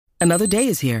Another day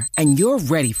is here, and you're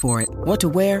ready for it. What to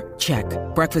wear? Check.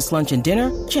 Breakfast, lunch, and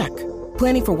dinner? Check.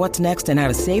 Planning for what's next and how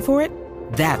to save for it?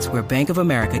 That's where Bank of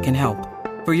America can help.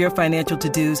 For your financial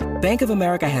to-dos, Bank of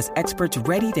America has experts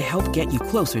ready to help get you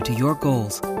closer to your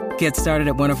goals. Get started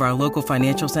at one of our local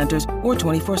financial centers or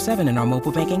 24/7 in our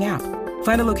mobile banking app.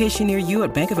 Find a location near you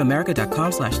at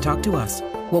bankofamerica.com/talktous.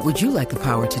 What would you like the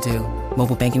power to do?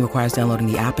 Mobile banking requires downloading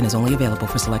the app and is only available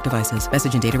for select devices.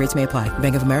 Message and data rates may apply.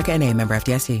 Bank of America N.A., member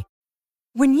FDIC.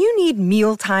 When you need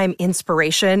mealtime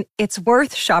inspiration, it's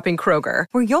worth shopping Kroger,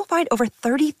 where you'll find over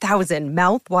 30,000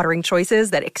 mouth-watering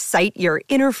choices that excite your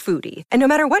inner foodie. And no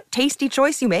matter what tasty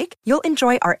choice you make, you'll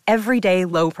enjoy our everyday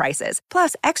low prices,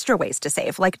 plus extra ways to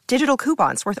save, like digital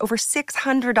coupons worth over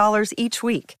 $600 each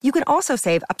week. You can also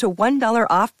save up to $1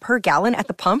 off per gallon at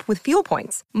the pump with fuel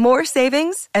points. More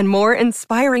savings and more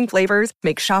inspiring flavors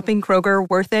make shopping Kroger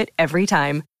worth it every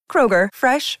time. Kroger,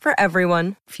 fresh for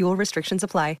everyone. Fuel restrictions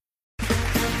apply.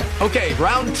 Okay,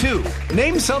 round two.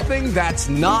 Name something that's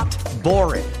not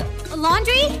boring. A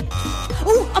laundry?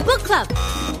 Ooh, a book club.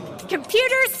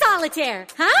 Computer solitaire,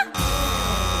 huh?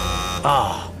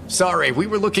 Ah, sorry, we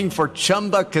were looking for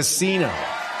Chumba Casino.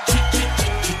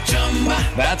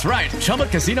 That's right,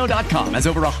 ChumbaCasino.com has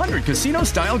over 100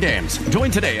 casino-style games.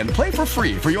 Join today and play for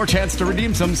free for your chance to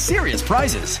redeem some serious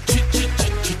prizes.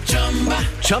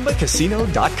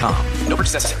 ChumbaCasino.com. No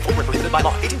purchase necessary. Void where prohibited by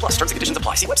law. 18 plus. Terms and conditions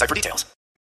apply. See website for details.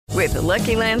 With the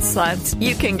Lucky Land Slots,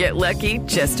 you can get lucky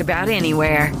just about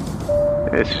anywhere.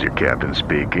 This is your captain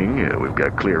speaking. We've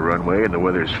got clear runway and the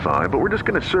weather's fine, but we're just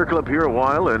going to circle up here a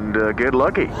while and get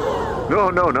lucky. No,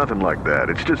 nothing like that.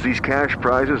 It's just these cash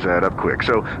prizes add up quick.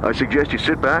 So I suggest you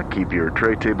sit back, keep your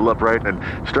tray table upright, and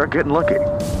start getting lucky.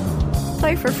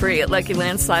 Play for free at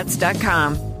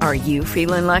LuckyLandSlots.com. Are you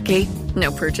feeling lucky?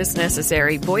 No purchase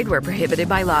necessary. Void where prohibited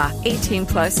by law. 18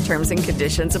 plus terms and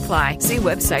conditions apply. See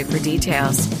website for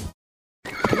details.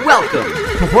 Welcome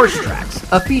to Horse Tracks,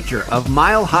 a feature of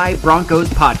Mile High Broncos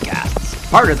podcasts,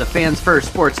 part of the Fans First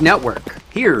Sports Network.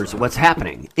 Here's what's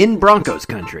happening in Broncos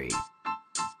country.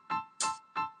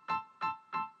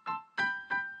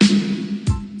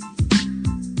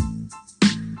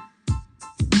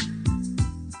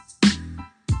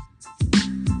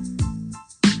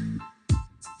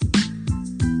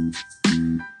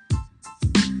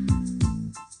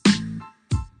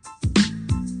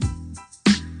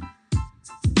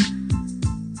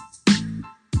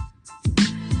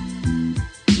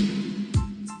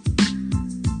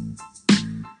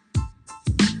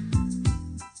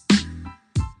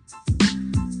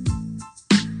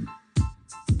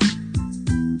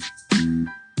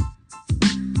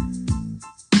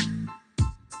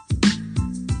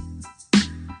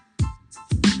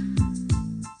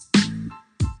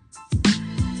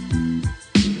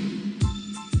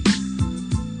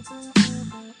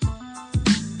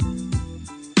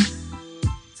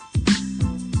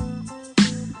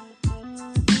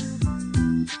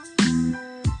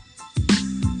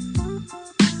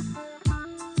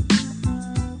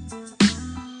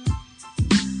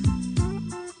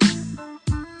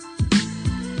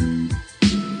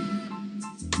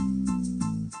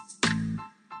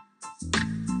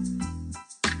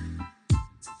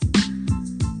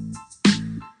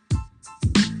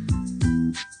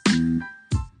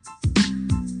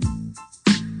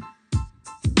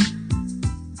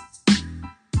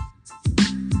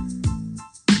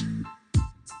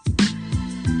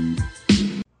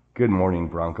 Good morning,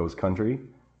 Broncos country.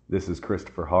 This is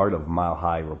Christopher Hart of Mile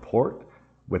High Report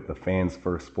with the Fans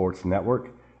First Sports Network,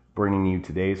 bringing you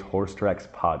today's Horse Tracks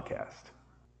podcast.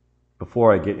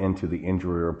 Before I get into the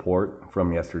injury report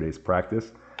from yesterday's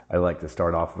practice, I'd like to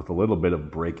start off with a little bit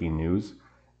of breaking news.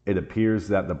 It appears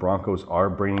that the Broncos are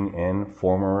bringing in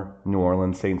former New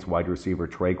Orleans Saints wide receiver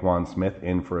Tre'Quan Smith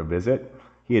in for a visit.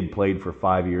 He had played for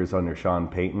 5 years under Sean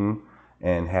Payton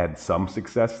and had some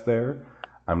success there.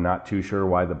 I'm not too sure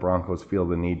why the Broncos feel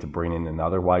the need to bring in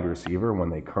another wide receiver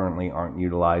when they currently aren't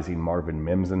utilizing Marvin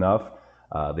Mims enough.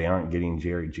 They aren't getting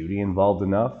Jerry Jeudy involved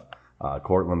enough.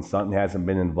 Courtland Sutton hasn't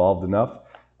been involved enough.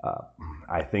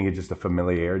 I think it's just a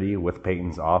familiarity with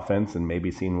Payton's offense and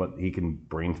maybe seeing what he can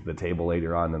bring to the table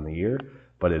later on in the year.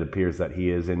 But it appears that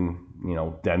he is in,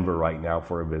 Denver right now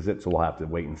for a visit, so we'll have to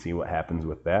wait and see what happens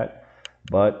with that.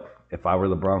 But if I were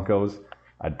the Broncos,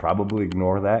 I'd probably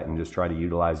ignore that and just try to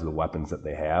utilize the weapons that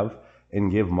they have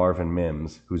and give Marvin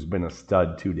Mims, who's been a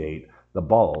stud to date, the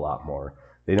ball a lot more.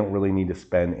 They don't really need to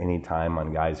spend any time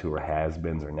on guys who are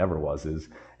has-beens or never-wases,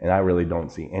 and I really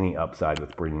don't see any upside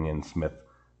with bringing in Smith,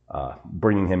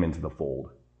 bringing him into the fold.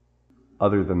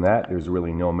 Other than that, there's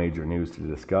really no major news to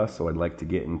discuss, so I'd like to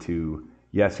get into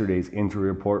yesterday's injury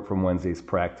report from Wednesday's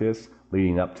practice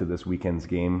leading up to this weekend's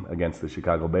game against the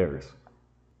Chicago Bears.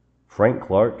 Frank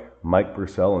Clark, Mike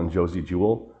Purcell, and Josie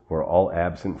Jewell were all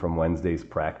absent from Wednesday's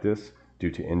practice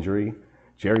due to injury.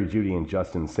 Jerry Jeudy and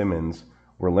Justin Simmons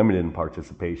were limited in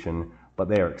participation, but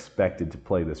they are expected to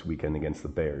play this weekend against the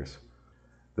Bears.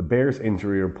 The Bears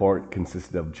injury report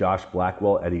consisted of Josh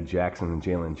Blackwell, Eddie Jackson, and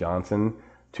Jalen Johnson.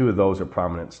 Two of those are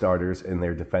prominent starters in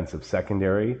their defensive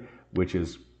secondary, which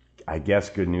is, I guess,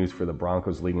 good news for the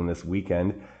Broncos leading this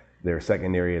weekend. Their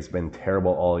secondary has been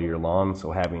terrible all year long,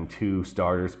 so having two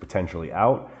starters potentially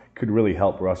out could really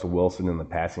help Russell Wilson in the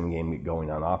passing game get going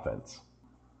on offense.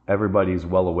 Everybody's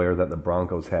well aware that the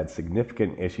Broncos had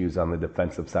significant issues on the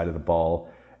defensive side of the ball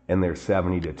in their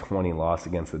 70-20 loss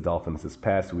against the Dolphins this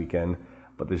past weekend,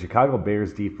 but the Chicago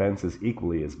Bears defense is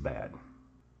equally as bad.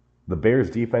 The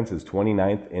Bears defense is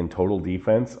 29th in total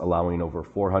defense, allowing over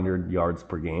 400 yards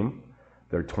per game.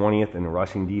 They're 20th in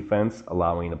rushing defense,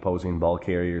 allowing opposing ball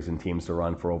carriers and teams to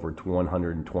run for over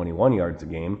 121 yards a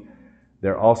game.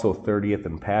 They're also 30th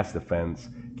in pass defense,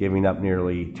 giving up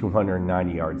nearly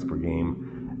 290 yards per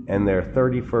game. And they're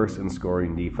 31st in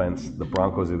scoring defense. The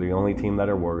Broncos are the only team that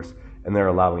are worse, and they're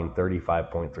allowing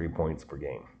 35.3 points per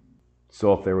game.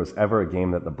 So if there was ever a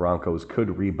game that the Broncos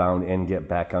could rebound and get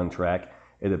back on track,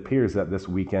 it appears that this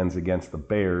weekend's against the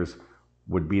Bears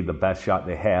would be the best shot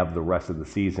they have the rest of the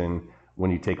season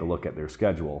when you take a look at their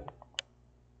schedule.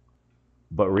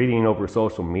 But reading over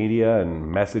social media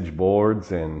and message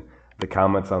boards and the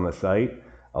comments on the site,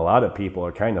 a lot of people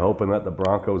are kind of hoping that the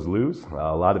Broncos lose.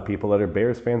 A lot of people that are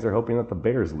Bears fans are hoping that the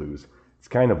Bears lose. It's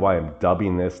kind of why I'm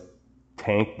dubbing this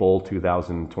Tank Bowl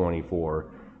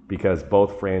 2024, because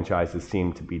both franchises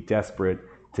seem to be desperate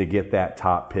to get that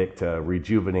top pick to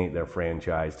rejuvenate their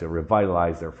franchise, to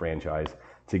revitalize their franchise,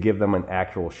 to give them an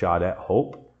actual shot at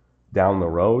hope down the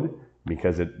road,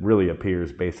 because it really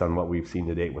appears, based on what we've seen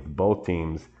to date with both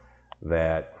teams,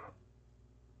 that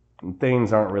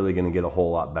things aren't really going to get a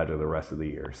whole lot better the rest of the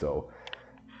year. So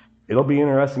it'll be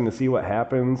interesting to see what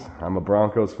happens. I'm a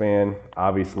Broncos fan.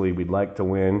 Obviously, we'd like to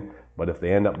win, but if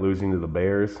they end up losing to the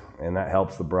Bears and that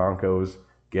helps the Broncos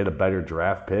get a better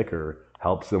draft pick or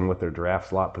helps them with their draft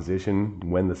slot position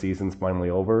when the season's finally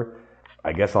over,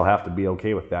 I guess I'll have to be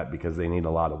okay with that because they need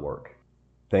a lot of work.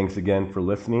 Thanks again for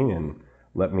listening, and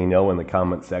let me know in the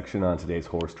comment section on today's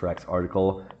Horse Tracks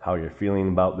article how you're feeling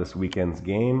about this weekend's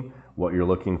game, what you're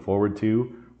looking forward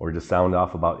to, or just sound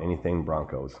off about anything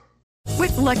Broncos.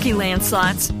 With Lucky Land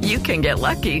Slots, you can get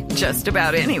lucky just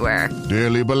about anywhere.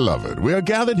 Dearly beloved, we are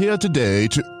gathered here today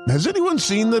to... Has anyone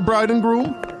seen the bride and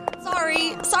groom?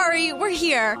 Sorry, we're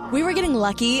here. We were getting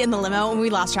lucky in the limo and we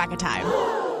lost track of time.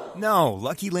 No,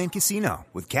 Lucky Land Casino,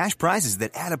 with cash prizes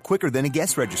that add up quicker than a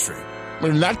guest registry.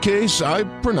 In that case, I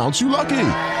pronounce you lucky.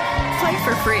 Play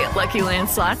for free at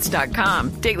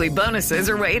LuckyLandSlots.com. Daily bonuses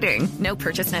are waiting. No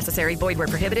purchase necessary. Void where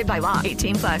prohibited by law.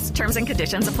 18+. Terms and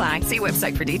conditions apply. See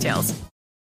website for details.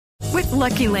 With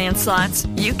Lucky Land Slots,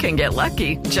 you can get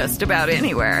lucky just about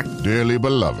anywhere. Dearly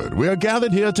beloved, we are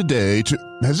gathered here today to...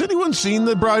 Has anyone seen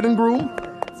the bride and groom?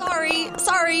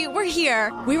 Sorry, we're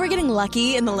here. We were getting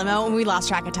lucky in the limo and we lost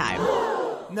track of time.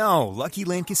 No, Lucky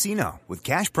Land Casino, with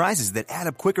cash prizes that add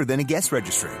up quicker than a guest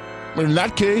registry. In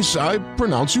that case, I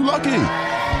pronounce you lucky.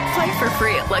 Play for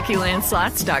free at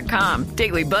LuckyLandSlots.com.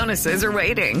 Daily bonuses are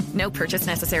waiting. No purchase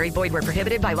necessary. Void where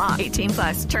prohibited by law.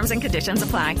 18+. Terms and conditions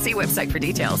apply. See website for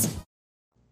details.